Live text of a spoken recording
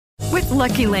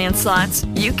Lucky Land Slots,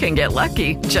 you can get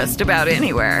lucky just about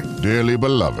anywhere. Dearly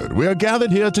beloved, we are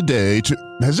gathered here today to...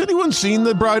 Has anyone seen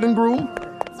the bride and groom?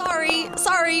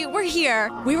 Sorry, we're here.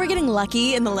 We were getting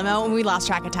lucky in the limo and we lost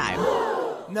track of time.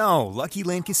 No, Lucky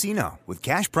Land Casino, with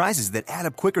cash prizes that add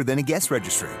up quicker than a guest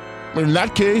registry. In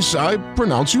that case, I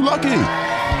pronounce you lucky.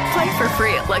 Play for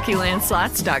free at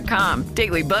LuckyLandSlots.com.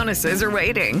 Daily bonuses are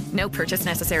waiting. No purchase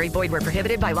necessary. Void where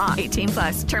prohibited by law.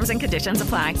 18+. Terms and conditions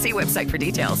apply. See website for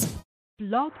details.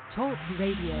 Blog Talk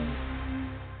Radio.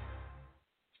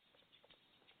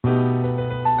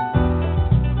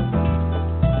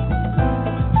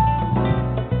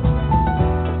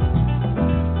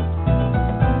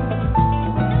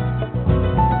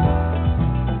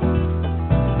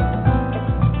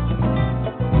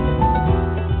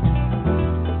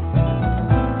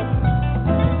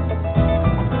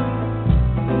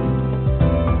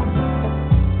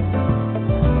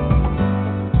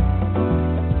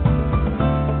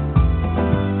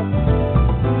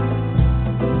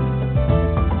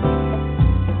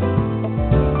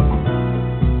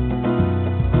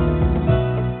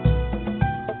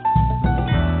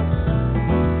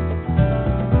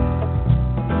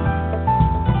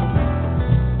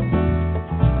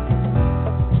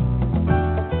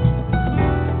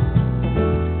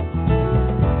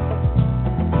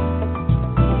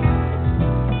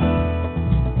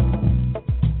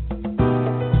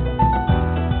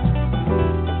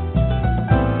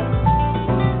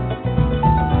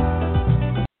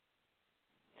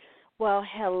 Well,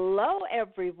 hello,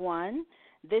 everyone.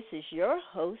 This is your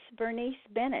host, Bernice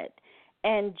Bennett,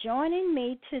 and joining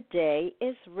me today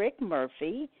is Ric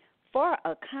Murphy for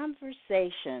a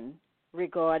conversation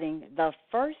regarding the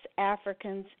first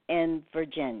Africans in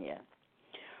Virginia.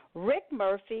 Ric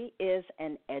Murphy is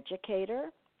an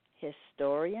educator,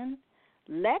 historian,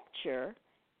 lecturer,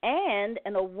 and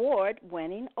an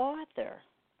award-winning author.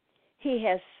 He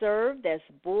has served as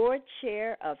board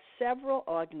chair of several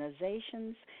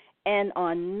organizations and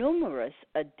on numerous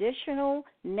additional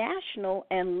national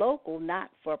and local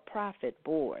not-for-profit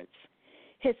boards.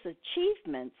 His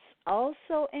achievements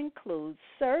also include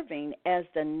serving as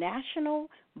the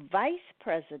National Vice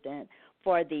President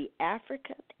for the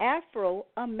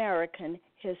Afro-American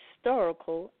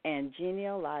Historical and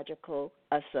Genealogical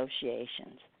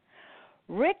Associations.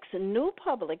 Ric's new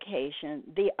publication,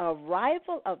 The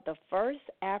Arrival of the First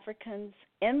Africans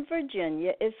in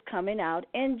Virginia, is coming out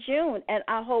in June, and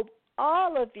I hope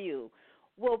all of you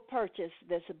will purchase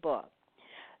this book.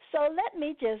 So let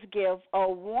me just give a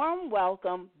warm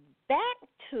welcome back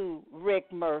to Ric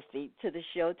Murphy to the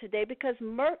show today, because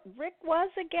Ric was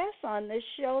a guest on this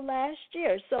show last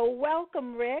year. So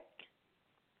welcome, Ric.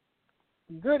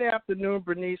 Good afternoon,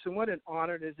 Bernice, and what an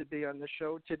honor it is to be on the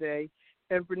show today.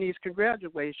 And Bernice,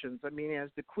 congratulations. I mean, as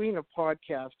the queen of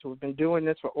podcasts who have been doing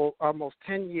this for almost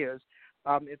 10 years,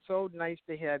 it's so nice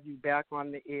to have you back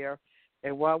on the air.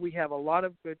 And while we have a lot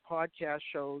of good podcast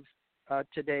shows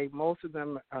today, most of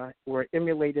them were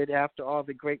emulated after all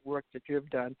the great work that you've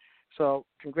done. So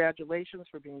congratulations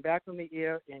for being back on the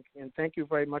air, and thank you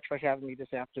very much for having me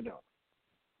this afternoon.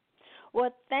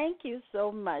 Well, thank you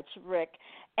so much, Ric.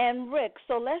 And Ric,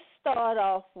 so let's start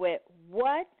off with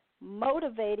what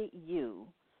motivated you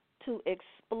to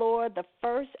explore the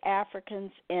first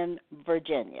Africans in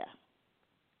Virginia?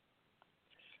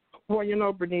 Well, you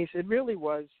know, Bernice, it really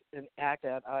was an act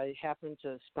that I happened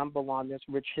to stumble on this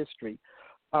rich history.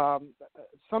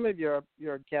 Some of your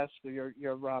guests, or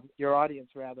your audience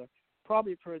rather,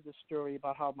 probably have heard the story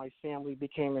about how my family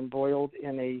became embroiled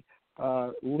in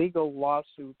a legal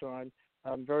lawsuit on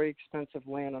very expensive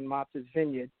land on Martha's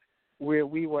Vineyard, where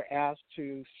we were asked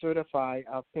to certify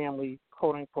our family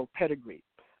quote-unquote pedigree.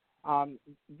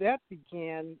 That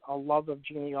began a love of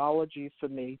genealogy for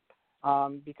me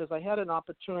because I had an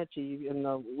opportunity in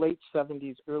the late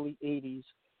 70s, early 80s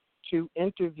to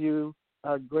interview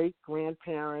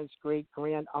great-grandparents,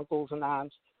 great-granduncles and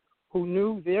aunts who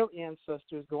knew their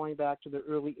ancestors going back to the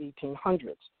early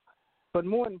 1800s. But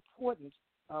more important,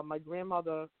 my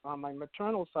grandmother on my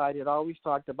maternal side had always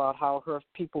talked about how her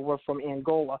people were from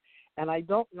Angola, and I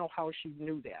don't know how she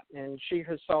knew that. And she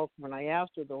herself, when I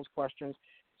asked her those questions,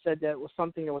 said that it was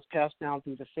something that was passed down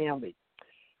through the family.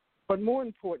 But more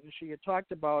important, she had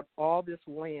talked about all this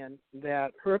land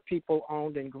that her people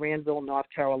owned in Granville, North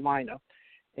Carolina.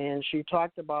 And she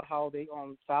talked about how they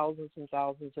owned thousands and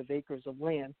thousands of acres of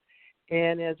land.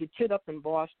 And as a kid up in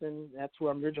Boston, that's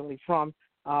where I'm originally from,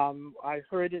 I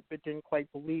heard it but didn't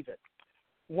quite believe it.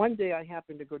 One day I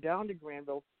happened to go down to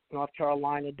Granville, North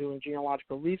Carolina, doing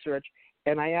genealogical research,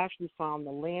 and I actually found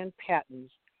the land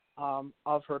patents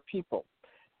of her people.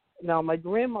 Now, my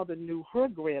grandmother knew her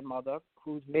grandmother,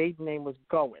 whose maiden name was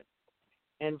Gowen.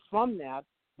 And from that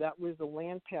was the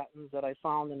land patents that I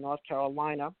found in North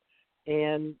Carolina.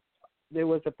 And there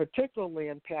was a particular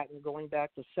land patent going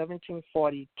back to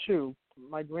 1742.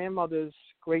 My grandmother's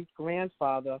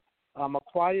great-grandfather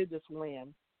acquired this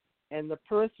land, and the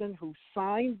person who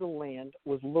signed the land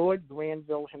was Lord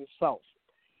Granville himself.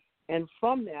 And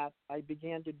from that, I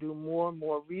began to do more and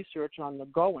more research on the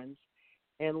Gowens,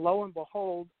 and lo and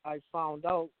behold, I found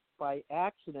out by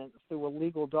accident through a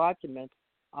legal document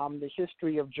the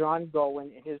history of John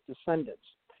Gowen and his descendants.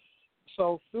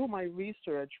 So through my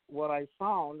research, what I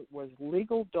found was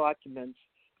legal documents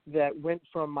that went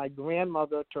from my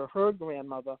grandmother to her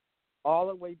grandmother all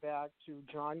the way back to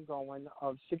John Gowen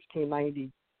of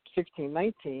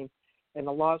 1619 and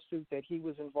a lawsuit that he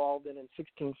was involved in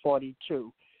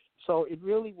 1642. So it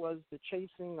really was the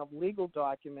chasing of legal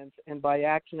documents, and by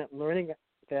accident learning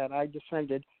that I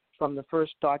descended from the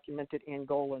first documented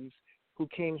Angolans who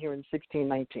came here in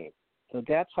 1619. So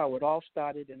that's how it all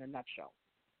started in a nutshell.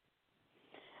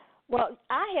 Well,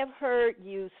 I have heard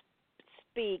you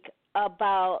speak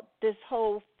about this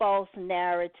whole false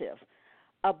narrative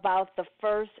about the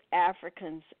first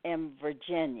Africans in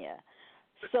Virginia.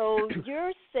 So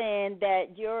you're saying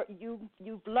that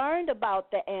you've learned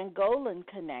about the Angolan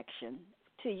connection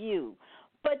to you,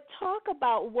 but talk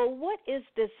about, well, what is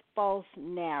this false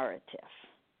narrative?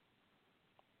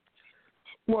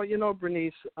 Well,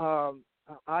 Bernice,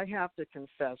 I have to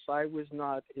confess I was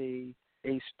not a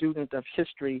student of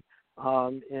history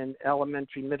in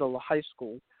elementary, middle, or high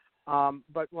school.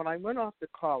 But when I went off to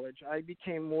college, I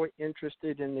became more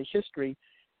interested in the history.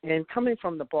 And coming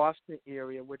from the Boston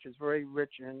area, which is very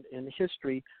rich in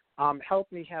history,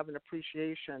 helped me have an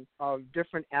appreciation of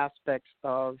different aspects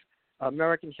of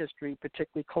American history,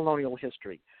 particularly colonial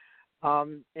history.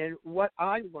 And what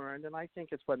I learned, and I think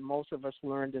it's what most of us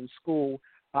learned in school,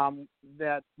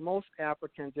 that most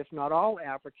Africans, if not all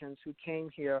Africans who came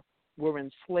here, were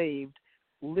enslaved,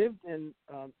 lived in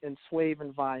slave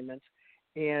environments,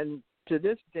 and to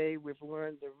this day we've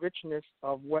learned the richness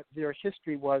of what their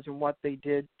history was and what they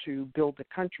did to build the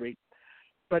country.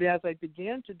 But as I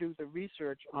began to do the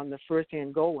research on the first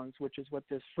Angolans, which is what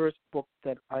this first book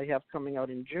that I have coming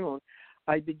out in June,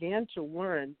 I began to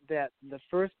learn that the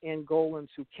first Angolans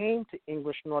who came to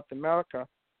English North America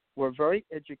were very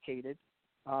educated.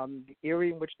 The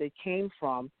area in which they came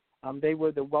from, they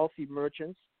were the wealthy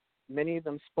merchants. Many of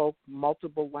them spoke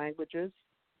multiple languages.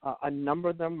 A number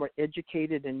of them were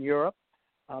educated in Europe.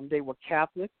 They were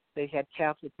Catholic. They had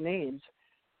Catholic names.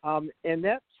 And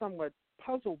that somewhat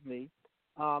puzzled me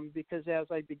because as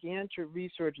I began to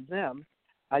research them,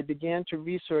 I began to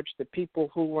research the people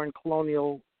who were in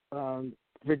colonial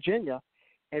Virginia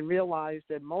and realized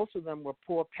that most of them were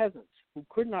poor peasants who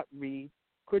could not read,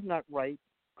 could not write,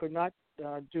 could not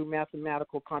do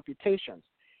mathematical computations.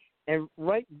 And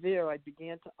right there I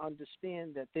began to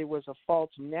understand that there was a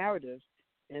false narrative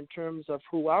in terms of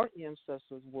who our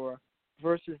ancestors were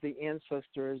versus the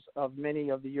ancestors of many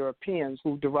of the Europeans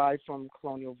who derived from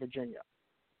colonial Virginia.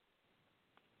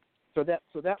 So that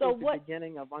was the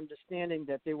beginning of understanding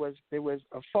that there was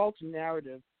a false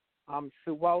narrative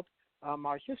throughout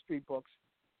our history books,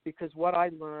 because what I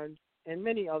learned, and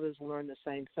many others learned the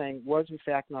same thing, was in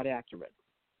fact not accurate.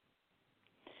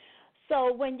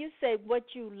 So when you say what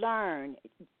you learned,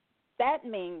 that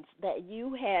means that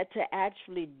you had to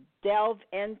actually delve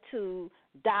into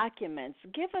documents.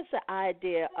 Give us an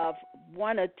idea of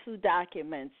one or two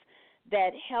documents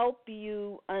that help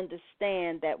you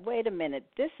understand that, wait a minute,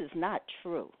 this is not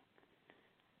true,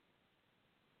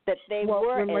 that they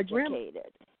were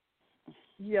educated.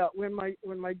 When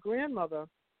my grandmother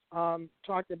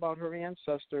talked about her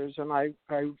ancestors, and I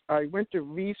went to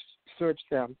research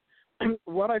them,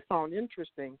 what I found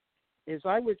interesting is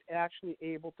I was actually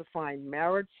able to find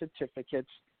marriage certificates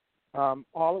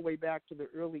all the way back to the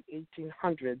early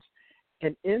 1800s.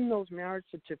 And in those marriage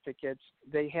certificates,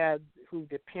 they had who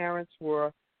the parents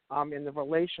were in the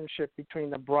relationship between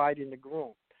the bride and the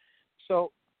groom.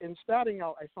 So in starting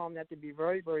out, I found that to be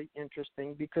very, very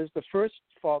interesting, because the first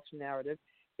false narrative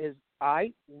is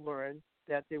I learned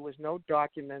that there was no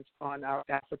documents on our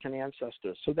African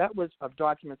ancestors. So that was of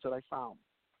documents that I found.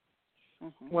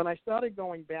 Mm-hmm. When I started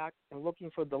going back and looking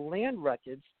for the land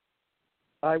records,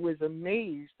 I was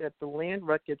amazed that the land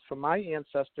records for my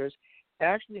ancestors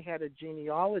actually had a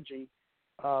genealogy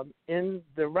in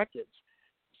the records.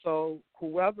 So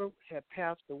whoever had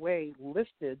passed away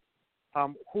listed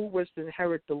who was to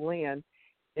inherit the land,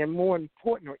 and more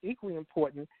important, or equally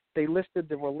important, they listed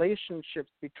the relationships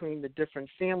between the different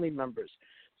family members.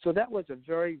 So that was a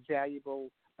very valuable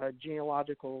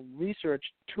genealogical research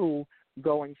tool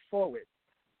going forward.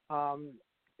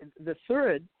 The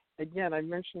third, again, I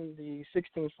mentioned the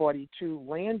 1642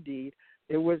 land deed.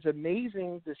 It was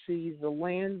amazing to see the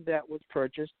land that was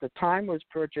purchased, the time was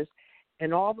purchased,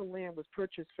 and all the land was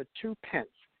purchased for 2 pence,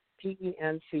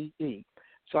 P-E-N-C-E.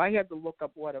 So I had to look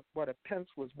up what a pence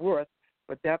was worth,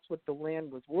 but that's what the land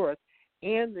was worth.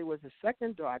 And there was a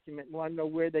second document, I want to know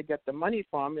where they get the money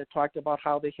from. It talked about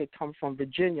how they had come from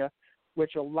Virginia,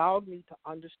 which allowed me to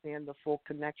understand the full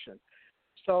connection.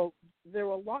 So there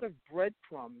were a lot of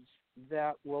breadcrumbs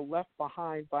that were left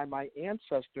behind by my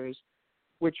ancestors,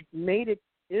 which made it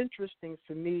interesting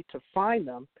for me to find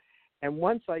them. And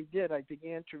once I did, I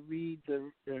began to read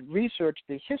the research,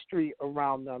 the history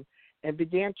around them, and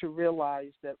began to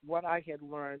realize that what I had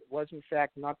learned was, in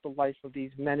fact, not the life of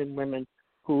these men and women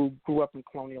who grew up in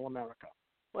colonial America.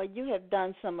 Well, you have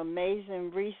done some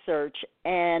amazing research,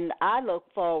 and I look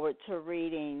forward to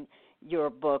reading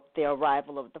your book, The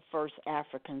Arrival of the First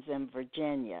Africans in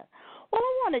Virginia. Well,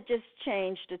 I want to just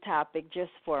change the topic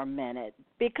just for a minute,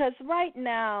 because right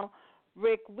now,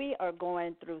 Rick, we are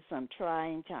going through some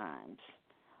trying times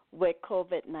with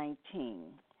COVID-19.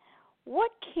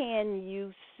 What can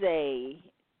you say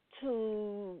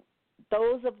to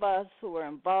those of us who are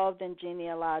involved in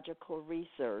genealogical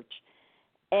research,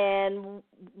 and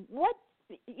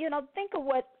think of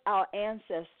what our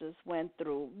ancestors went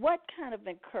through. What kind of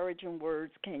encouraging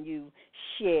words can you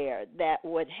share that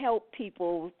would help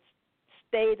people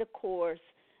stay the course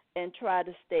and try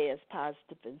to stay as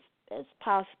positive as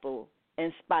possible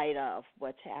in spite of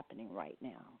what's happening right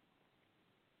now?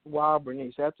 Wow,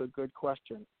 Bernice, that's a good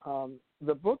question.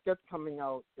 The book that's coming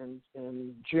out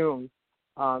in June,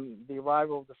 The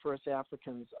Arrival of the First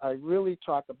Africans, I really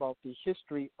talk about the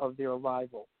history of their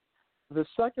arrival. The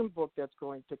second book that's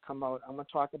going to come out, I'm going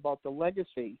to talk about the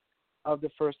legacy of the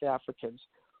first Africans,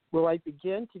 where I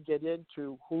begin to get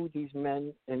into who these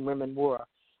men and women were.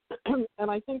 And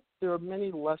I think there are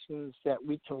many lessons that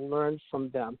we can learn from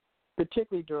them,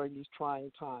 particularly during these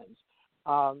trying times.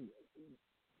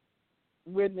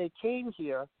 When they came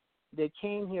here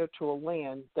to a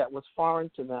land that was foreign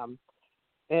to them,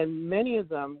 and many of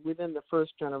them within the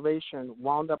first generation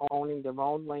wound up owning their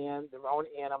own land, their own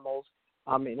animals,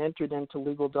 and entered into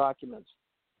legal documents.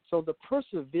 So the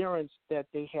perseverance that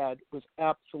they had was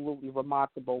absolutely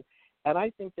remarkable, and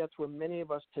I think that's where many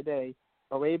of us today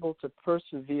are able to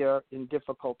persevere in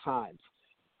difficult times.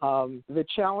 The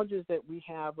challenges that we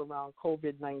have around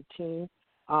COVID-19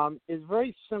 is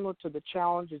very similar to the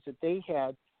challenges that they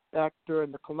had back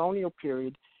during the colonial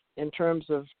period in terms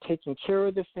of taking care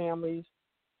of their families,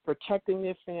 protecting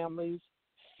their families,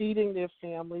 feeding their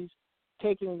families,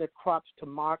 taking their crops to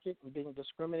market and being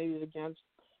discriminated against.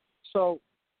 So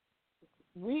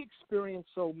we experience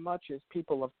so much as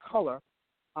people of color,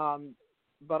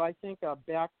 but I think our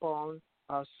backbone,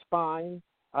 our spine,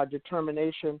 our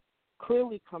determination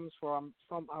clearly comes from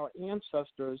our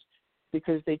ancestors,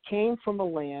 because they came from a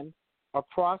land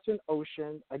across an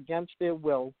ocean against their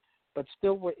will, but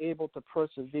still were able to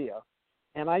persevere.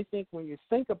 And I think when you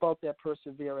think about that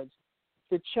perseverance,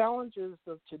 the challenges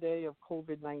of today of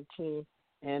COVID-19,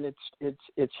 and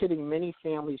it's hitting many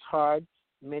families hard.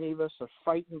 Many of us are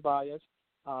frightened by it.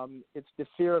 It's the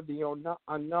fear of the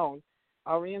unknown.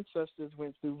 Our ancestors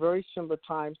went through very similar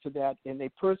times to that, and they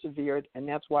persevered, and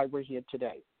that's why we're here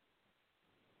today.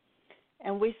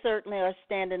 And we certainly are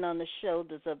standing on the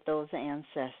shoulders of those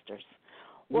ancestors.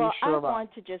 Well, I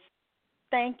want to just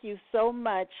thank you so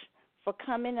much for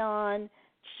coming on,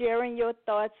 sharing your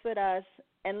thoughts with us,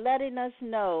 and letting us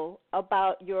know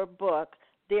about your book,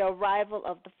 The Arrival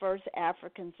of the First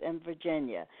Africans in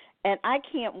Virginia. And I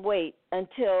can't wait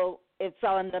until it's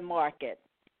on the market.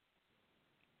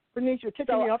 Bernice, you're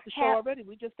kicking me off the show already.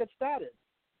 We just get started.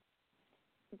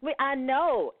 I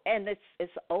know, and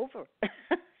it's over.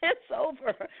 It's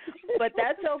over, but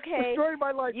that's okay. The story of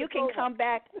my life. You can come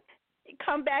back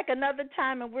another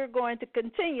time, and we're going to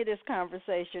continue this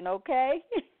conversation. Okay?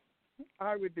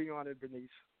 I would be honored, Bernice.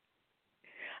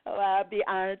 Oh, I'd be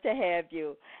honored to have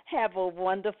you. Have a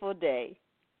wonderful day.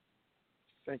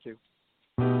 Thank you.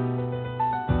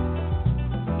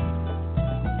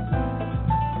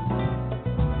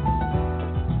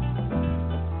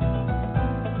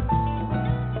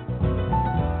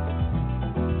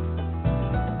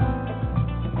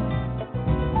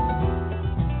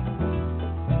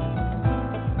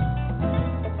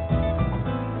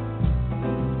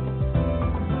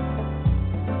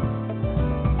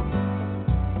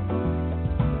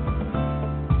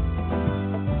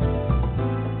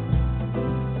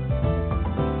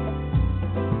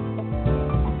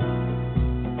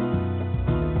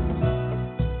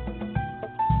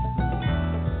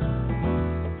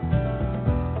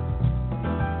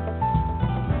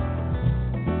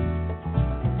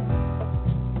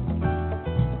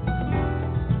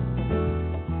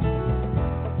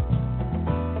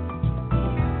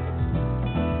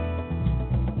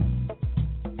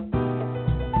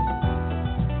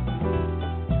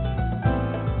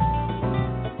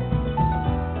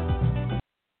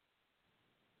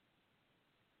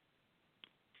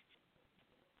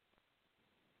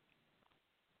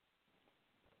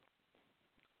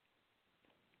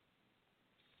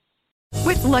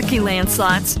 With Lucky Land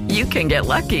Slots, you can get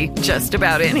lucky just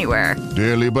about anywhere.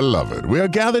 Dearly beloved, we are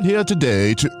gathered here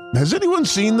today to... Has anyone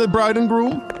seen the bride and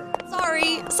groom?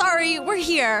 Sorry, we're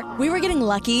here. We were getting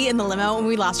lucky in the limo and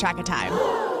we lost track of time.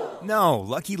 No,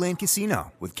 Lucky Land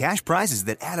Casino, with cash prizes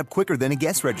that add up quicker than a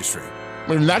guest registry.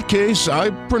 In that case,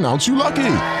 I pronounce you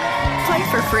lucky. Play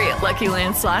for free at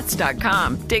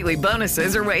LuckyLandSlots.com. Daily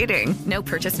bonuses are waiting. No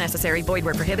purchase necessary. Void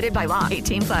where prohibited by law.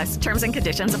 18+. Terms and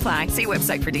conditions apply. See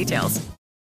website for details.